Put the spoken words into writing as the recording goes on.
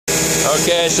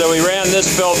Okay, so we ran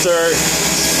this filter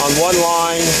on one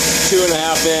line, 2.5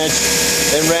 inch,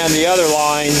 then ran the other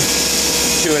line,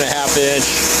 2.5 inch,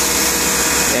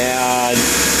 and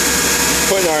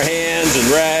putting our hands and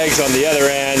rags on the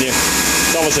other end,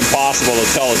 it's almost impossible to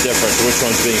tell the difference, which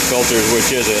one's being filtered,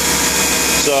 which isn't.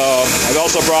 So I've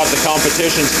also brought the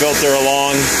competitions filter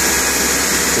along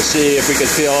to see if we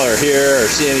could feel or hear or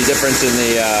see any difference in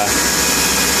the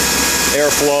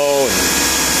airflow and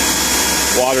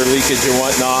water leakage and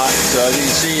whatnot. So as you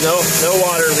can see, no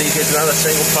water leakage, not a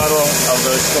single puddle of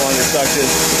those cylinder suction.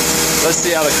 Let's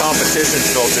see how the competition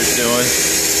filter's doing.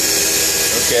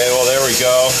 Okay, well there we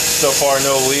go. So far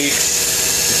no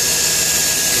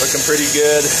leaks. Looking pretty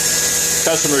good.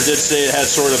 Customer did say it had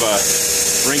sort of a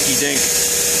rinky-dink,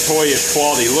 toyish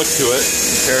quality look to it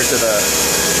compared to the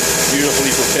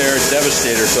beautifully prepared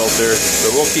Devastator filter.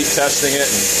 But we'll keep testing it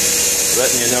and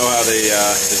letting you know how the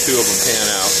two of them pan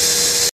out.